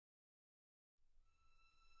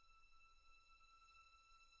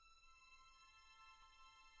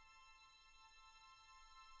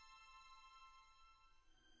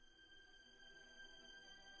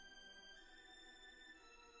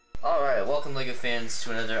Alright, welcome LEGO fans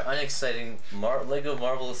to another unexciting LEGO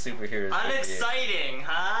Marvel Superheroes Unexciting, video.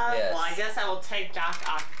 huh? Yes. Well, I guess I will take Doc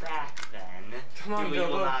Ock back then. Come on,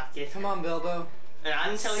 Bilbo. Come on, Bilbo. Not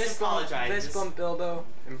until he apologizes. Fist bump Bilbo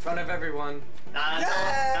in front of everyone. Not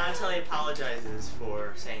until he apologizes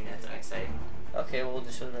for saying that's unexciting. Okay, well, we'll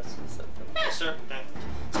just show the rest of the stuff. Yeah, sure.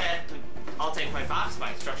 Chad, I'll take my box,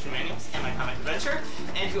 my instruction manuals, and my comic adventure,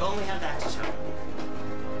 and you only have that to show.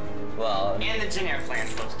 Well, and the generic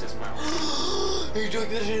lamppost as well. You took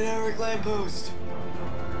the generic lamppost.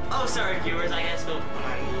 Oh, sorry, viewers. I guess we'll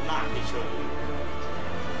not be showing you.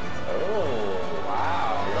 Oh,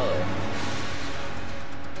 wow. Really?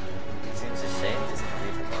 It seems a shame just to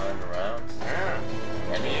leave him lying around. Yeah.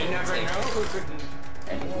 And You never know who could...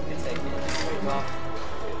 Anyone can take it.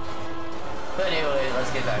 But anyway,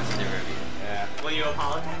 let's get back to the review. Yeah. Will you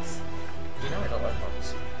apologize? You know I don't like Marvel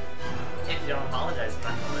Superheroes. If you don't apologize,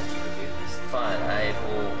 I'm not going to let you review this. Fine,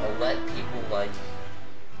 I'll let people like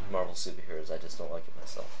Marvel Superheroes, I just don't like it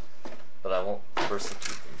myself. But I won't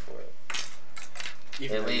persecute them for it.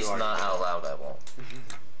 At least not out loud, I won't.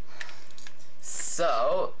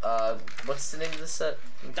 So, what's the name of this set?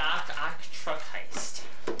 Doc Ock Truck Heist.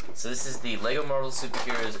 So this is the LEGO Marvel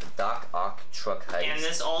Superheroes Doc Ock Truck Heist. And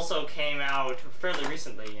this also came out fairly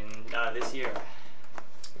recently in this year.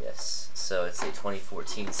 Yes, so it's a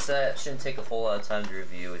 2014 set. Shouldn't take a whole lot of time to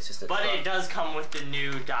review. It's just a But truck. it does come with the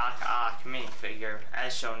new Doc Ock minifigure,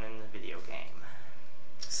 as shown in the video game.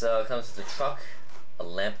 So it comes with a truck, a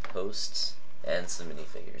lamp post, and some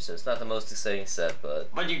minifigures. So it's not the most exciting set, but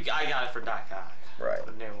I got it for Doc Ock. right.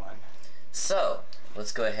 The new one. So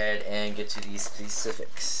let's go ahead and get to these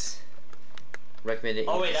specifics. Recommended.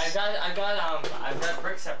 Oh wait, I've got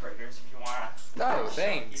brick separators if you wanna. No,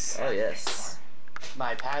 thanks. Oh yes.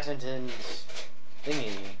 My patented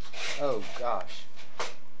thingy. Oh gosh.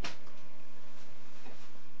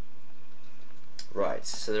 Right.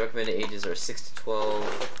 So the recommended ages are 6 to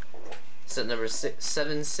 12. Set number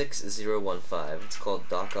 76015. It's called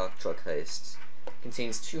Doc Ock Truck Heist.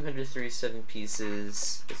 Contains 237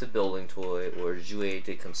 pieces. It's a building toy or jouet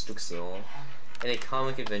de construction, and a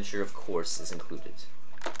comic adventure, of course, is included.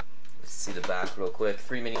 Let's see the back real quick.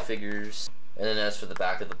 3 minifigures, and then as for the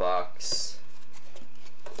back of the box,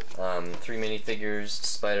 3 minifigures: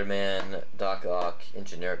 Spider-Man, Doc Ock, and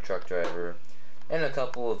generic truck driver, and a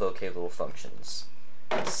couple of okay little functions.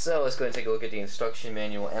 So let's go ahead and take a look at the instruction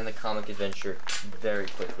manual and the comic adventure very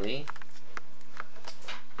quickly.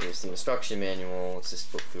 Here's the instruction manual. Let's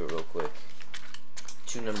just look through it real quick.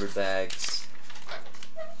 2 numbered bags.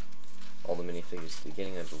 All the minifigures at the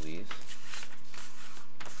beginning, I believe.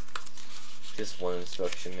 Just 1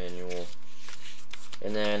 instruction manual.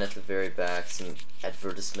 And then at the very back, some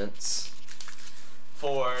advertisements.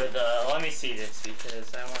 For the, let me see this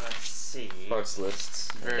because I want to see. Parts lists.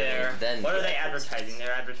 What are they advertising?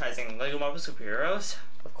 They're advertising LEGO Marvel Superheroes.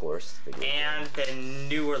 Of course. And the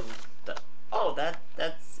newer.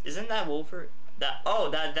 Isn't that Wolverine?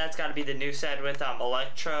 That's got to be the new set with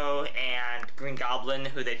Electro and Green Goblin,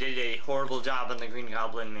 who they did a horrible job on the Green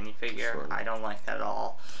Goblin minifigure. Sure. I don't like that at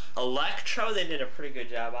all. Electro they did a pretty good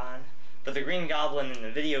job on, but the Green Goblin in the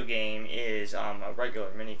video game is a regular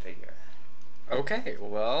minifigure. Okay,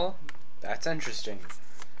 well, that's interesting.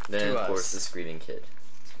 Then, of course, the Screaming Kid.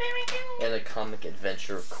 And the comic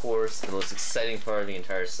adventure, of course, the most exciting part of the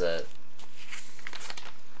entire set.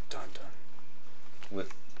 Dun dun.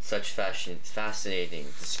 With such fascinating,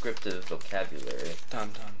 descriptive vocabulary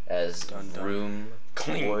Dun dun. as Dun, dun. vroom,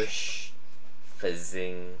 Clink. whoosh,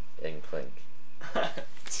 fizzing, and clink.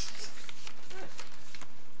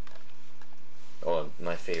 Oh,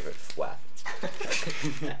 my favorite, flap.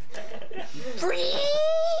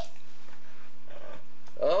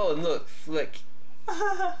 Oh, and look, flick.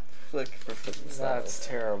 Flick for flicking style. That's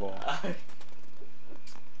terrible.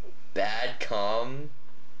 Bad com.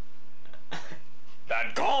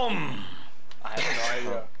 Bad gum! I have no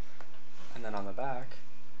idea. And then on the back.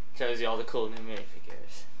 Shows you all the cool new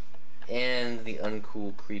minifigures. And the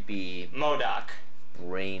uncool, creepy MODOK.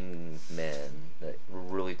 brain man that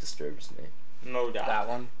really disturbs me. MODOK. That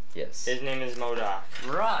one? Yes. His name is MODOK.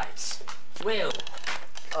 Right. Well,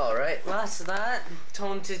 Alright. that's that.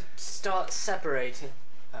 Time to start separating.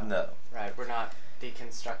 Oh, No. Right, we're not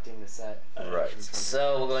deconstructing the set. Right.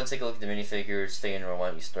 So we'll go ahead and take a look at the minifigures. Feyenoord, why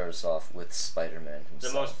don't you start us off with Spider-Man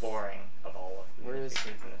himself? The most boring of all of the Where is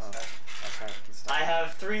he? minifigures in this set. Okay, I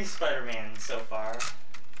have 3 Spider-Man so far.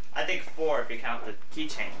 I think 4 if you count the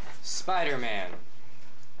keychain. Spider-Man.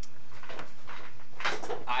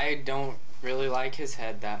 I don't really like his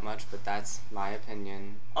head that much, but that's my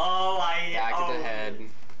opinion. Oh, Back of the head.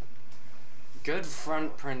 Good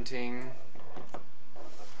front printing.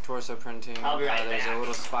 torso printing. I'll be right There's back. a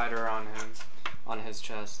little spider on him, on his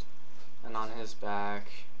chest, and on his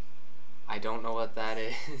back. I don't know what that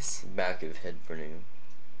is. Back of head printing.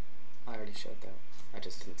 I already showed that. I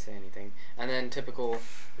just didn't say anything. And then typical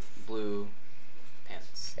blue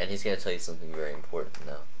pants. And he's gonna tell you something very important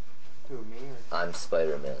now. Who, me or? I'm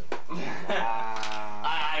Spider-Man. Wow.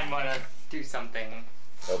 I'm gonna do something.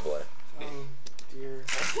 Oh boy. Oh dear.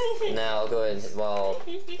 Now I'll go ahead while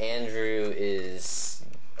Andrew is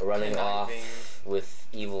running off Conniving. with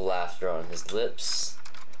evil laughter on his lips.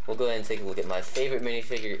 We'll go ahead and take a look at my favorite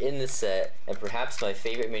minifigure in the set, and perhaps my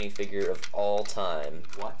favorite minifigure of all time.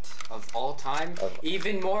 What? Of all time? Of-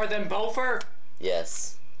 Even more than Bofer?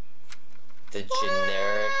 Yes. The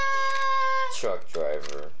generic truck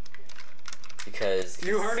driver. Because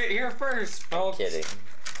You heard it here first, I'm folks. kidding.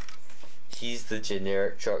 He's the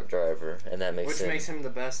generic truck driver, and that makes Which him makes him the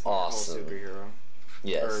best awesome. Marvel superhero.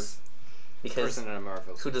 yes. Because Person in a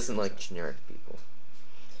Marvel. who doesn't like generic people?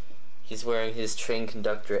 He's wearing his train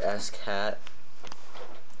conductor-esque hat.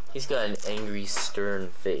 He's got an angry, stern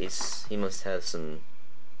face. He must have some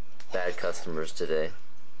bad customers today.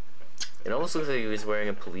 It almost looks like he was wearing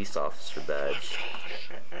a police officer badge.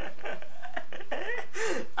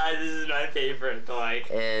 This is my favorite, like,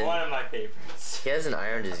 And- one of my favorites. He hasn't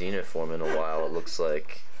ironed his uniform in a while, it looks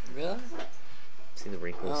like. Really? See the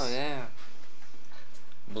wrinkles? Oh yeah.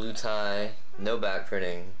 Blue tie, no back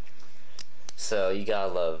printing. So you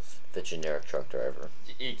gotta love the generic truck driver.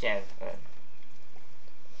 You can't.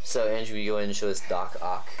 So Andrew, you go ahead and show us Doc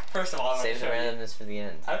Ock. First of all, I'm Save the gonna show you. randomness for the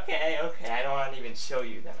end. Okay, I don't want to even show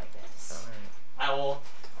you them, I guess. I will.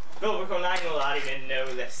 Bill 9 will not even know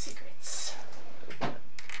the secrets.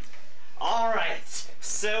 Alright,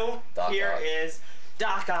 so Doc here Ock. is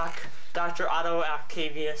Doc Ock, Dr. Otto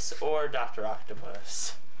Octavius, or Dr.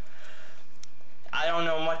 Octopus. I don't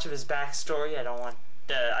know much of his backstory.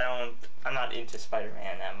 I'm not into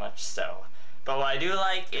Spider-Man that much, so. But what I do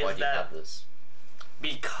like is Why do you that have this? The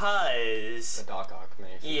because Doc Ock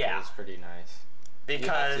minifigure Yeah. is pretty nice. You have to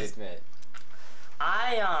because admit.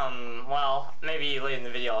 well, maybe later in the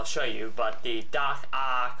video I'll show you, but the Doc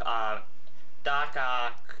Ock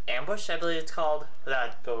Ambush, I believe it's called,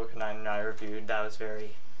 that Bill 9 and I reviewed, that was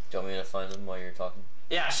very... Do you want me to find him while you're talking?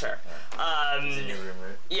 Yeah, sure. He's in your room,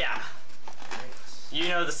 right? Yeah, you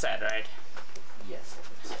know the set, right? Yes.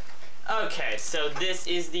 Okay, so this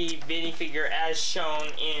is the minifigure as shown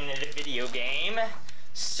in the video game.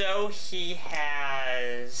 So he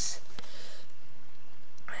has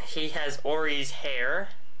Ori's hair.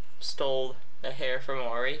 Stole the hair from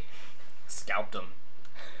Ori. Scalped him.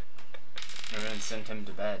 And then sent him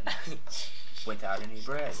to bed without any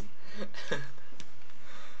bread. And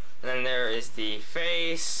then there is the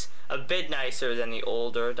face, a bit nicer than the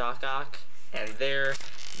older Doc Ock. And there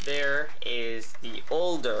is the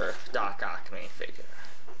older Doc Ock minifigure.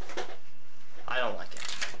 I don't like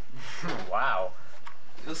it. Wow.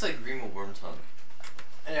 It looks like Green Wormtongue.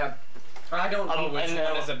 Yeah. I don't know which and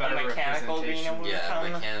one is a better mechanical representation. Green Yeah,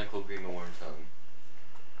 Wormtongue? mechanical Green Wormtongue.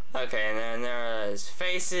 Okay, and then there's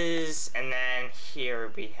faces, and then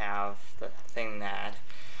here we have the thing that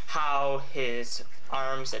how his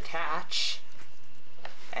arms attach.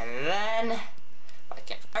 And then, if I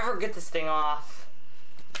can ever get this thing off,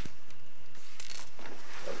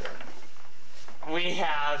 we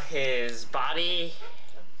have his body,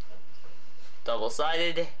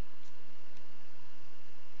 double-sided.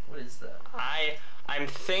 What is that? I'm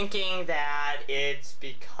thinking that it's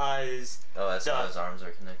because Oh, that's how his arms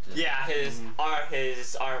are connected? yeah,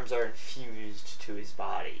 his arms are infused to his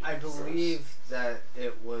body. I believe that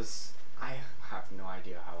it was. I have no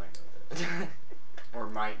idea how I know this, or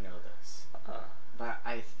might know this, but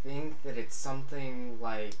I think that it's something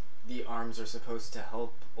like the arms are supposed to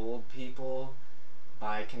help old people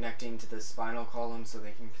by connecting to the spinal column so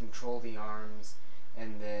they can control the arms,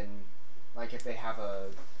 and then, like, if they have a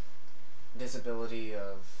disability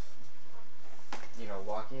of, you know,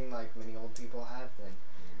 walking like many old people have, then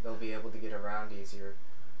they'll be able to get around easier.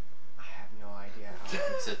 I have no idea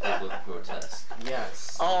how. Except they look grotesque.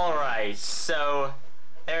 Yes. Alright, so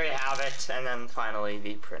there you have it, and then finally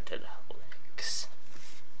the printed legs.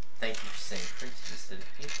 Thank you for saying printed instead of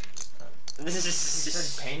painted this time. This You is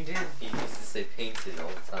said painted? He used to say painted all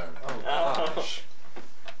the time. Oh gosh.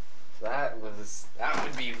 That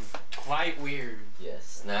would be quite weird.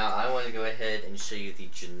 Yes. Now I want to go ahead and show you the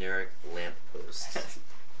generic lamppost.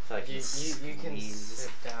 If I can You can squeeze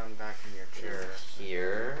sit down back in your chair.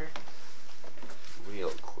 here real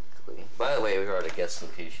quickly. By the way, we are at a guest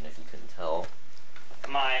location if you couldn't tell.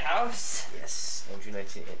 my house. Yes, Andrew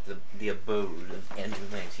 19, the abode of Andrew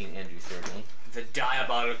 19, Andrew 30. The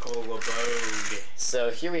diabolical abode. So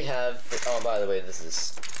here we have. Oh, by the way, this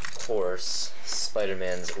is, of course,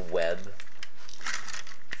 Spider-Man's web.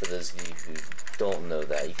 For those of you who don't know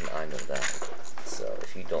that, even I know that. So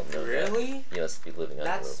if you don't know that, Really? you must be living under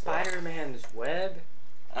a rock. That's Spider-Man's web?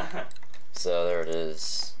 So there it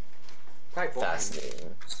is. Quite boring.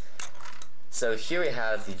 Fascinating. So here we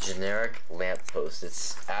have the generic lamppost.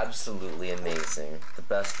 It's absolutely amazing. The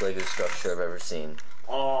best Lego structure I've ever seen.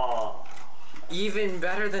 Oh. Even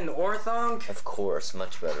better than Orthonk? Of course,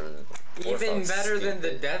 much better than Even Orthonk's better than the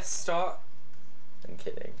stupid. Death Star? I'm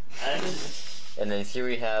kidding. And then here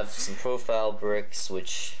we have some profile bricks,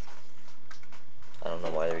 which I don't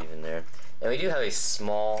know why they're even there. And we do have a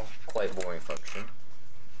small, quite boring function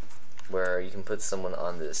where you can put someone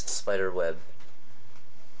on this spider web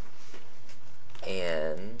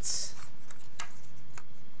and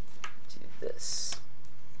do this.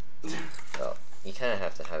 Oh, you kind of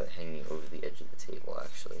have to have it hanging over the edge of the table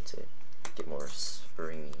actually to get more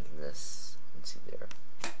springiness into there.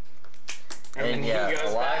 And yeah,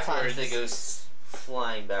 a lot of times it goes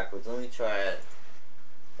flying backwards. Let me try it.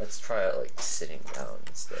 Let's try it like sitting down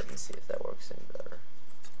instead and see if that works any better.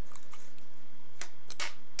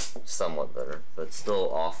 Somewhat better, but still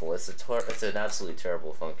awful. It's an absolutely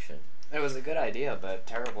terrible function. It was a good idea, but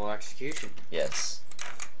terrible execution. Yes.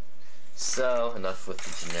 So, enough with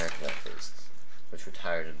the generic methods, which we're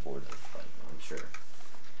tired and bored of, I'm sure.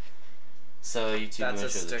 So, you two That's a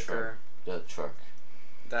sticker. The truck.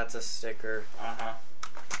 That's a sticker. Uh-huh.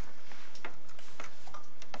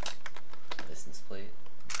 License plate.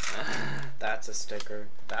 That's a sticker.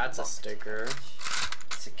 That's a sticker.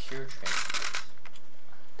 Secure transport.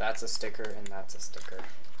 That's a sticker, and that's a sticker.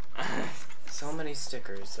 So many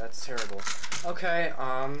stickers. That's terrible. Okay,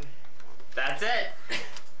 That's it.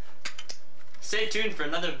 Stay tuned for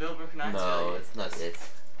another Billbrook Nights. No, it's not it.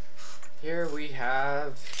 here we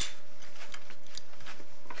have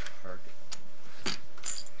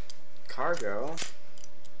cargo.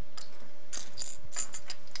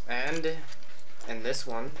 And in this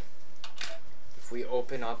one, if we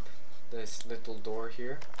open up this little door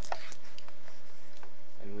here,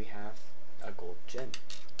 and we have a gold gem.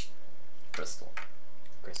 Crystal.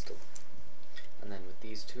 And then with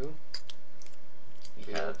these two,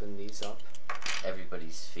 we have open these up.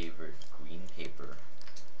 everybody's favorite green paper.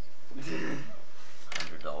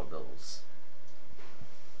 $100 bills.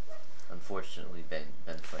 Unfortunately, Ben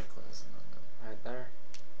Franklin isn't on them. Right there.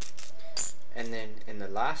 And then in the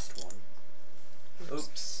last one,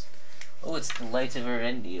 Oops. Oh, it's the light of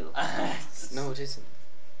Erendiel. no, it isn't.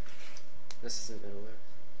 This isn't Middle Earth.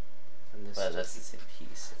 And this But is- that's the same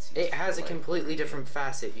piece. It's It has a light of completely Erendiel. different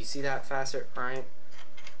facet. You see that facet right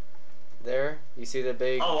there? You see the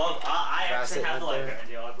big... Oh, well, I actually Facet have the right light there.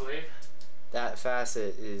 deal, I believe. That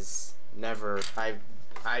facet is never...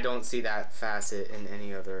 I don't see that facet in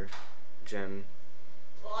any other gem.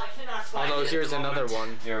 Well, I cannot find Although it at here's the another moment.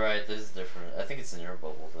 one. You're right, this is different. I think it's an air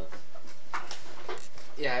bubble though.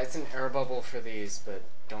 Yeah, it's an air bubble for these, but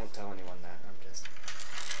don't tell anyone that. I'm just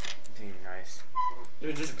being nice.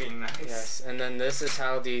 You're just being nice. Yes, and then this is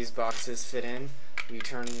how these boxes fit in. You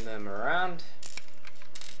turn them around.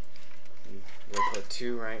 We'll put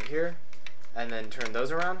two right here, and then turn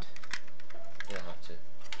those around. You don't have to.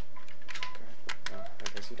 Okay. Well,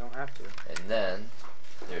 I guess you don't have to. And then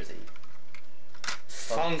there's a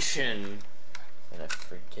Function. and I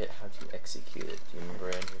forget how to execute it. Do you remember,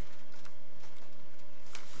 Andrew?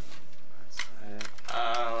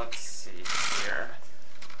 Let's see here.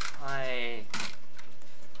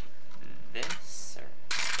 This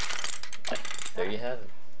or... There you have it.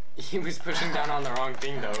 He was pushing down on the wrong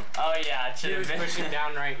thing, though. Oh yeah, it should He have was been. pushing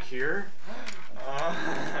down right here.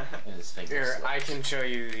 And his fingers Here, slipped. I can show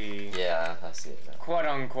you the Yeah, I see it now.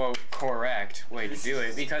 quote-unquote correct way to do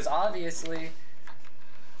it, because obviously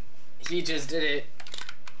he just did it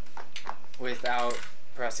without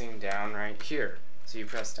pressing down right here. So you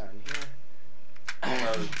press down here.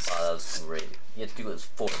 Wow, that was great. You have to do it with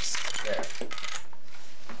force. There.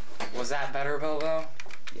 Was that better, Bilbo?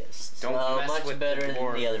 Yes. Don't well, mess much with the better than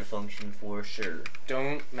dwarf. the other function for sure.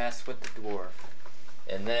 Don't mess with the dwarf.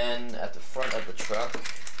 And then at the front of the truck,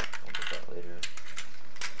 I'll put that later.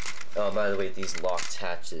 Oh, by the way, these locked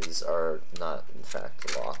hatches are not, in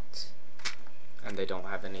fact, locked. And they don't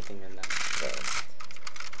have anything in them.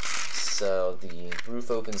 So the roof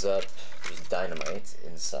opens up. There's dynamite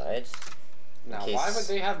inside. Now, case- why would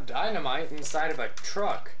they have dynamite inside of a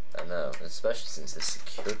truck? I know, especially since it's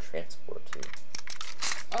secure transport too.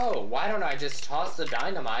 Oh, why don't I just toss the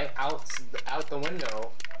dynamite out the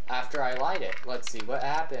window after I light it? Let's see what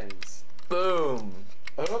happens. Boom!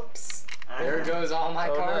 Oops. There goes all my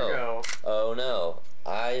Oh, no. cargo. Oh no.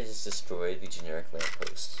 I just destroyed the generic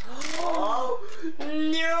lamppost. Oh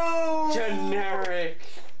no! Generic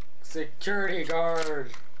security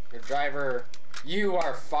guard. Your driver, you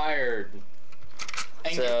are fired.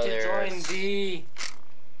 And So get to there's- join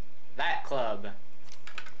that club.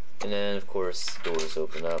 And then, of course, doors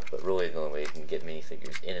open up, but really the only way you can get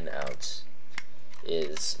minifigures in and out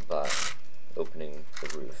is by opening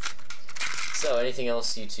the roof. So, anything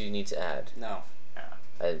else you two need to add? No.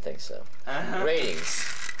 I didn't think so. Ratings.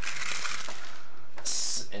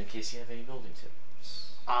 In case you have any building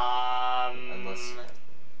tips. Unless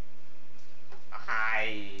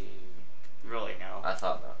I really know. I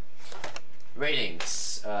thought not.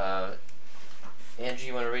 Ratings. Andrew,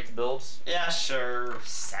 you want to rate the builds? Yeah, sure.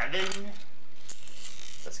 7?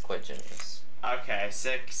 That's quite generous. Okay,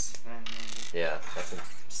 6. Yeah, I think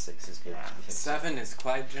 6 is good. Yeah. You think so? 7 is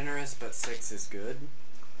quite generous, but 6 is good.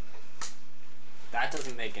 That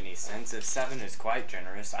doesn't make any sense. If 7 is quite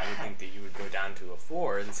generous, I would think that you would go down to a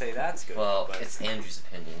 4 and say that's good. Well, but it's Andrew's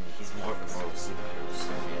opinion. He's more of a moral superhero,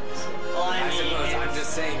 so yeah. So. Well, I I mean, suppose I'm just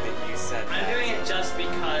saying that you said I'm that. doing it just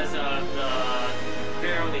because of the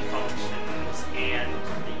barely functions and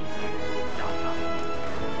the Doc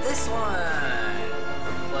Ock. This one!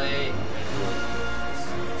 Play.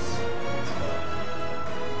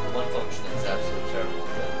 One function is absolutely terrible.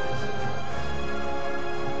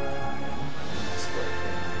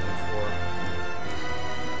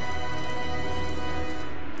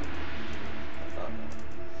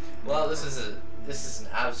 Well, this is an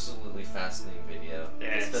absolutely fascinating video.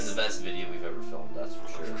 Yes. It's been the best video we've ever filmed, that's for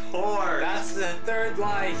sure. Of course. That's the third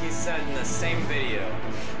lie he said in the same video.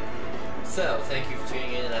 So, thank you for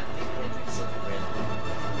tuning in, and I think I'm gonna do something random.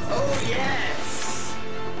 Oh yes!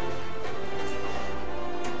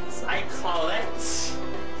 I call it.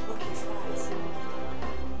 Look, his eyes.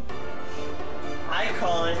 I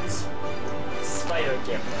call it Spider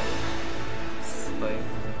Gimlet.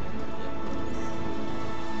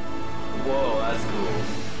 Whoa, that's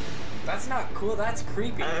cool. That's not cool, that's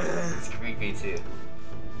creepy. It's creepy too.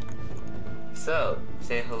 So,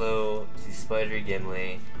 say hello to Spider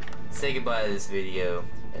Gimli, say goodbye to this video,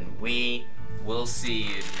 and we will see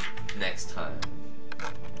you next time.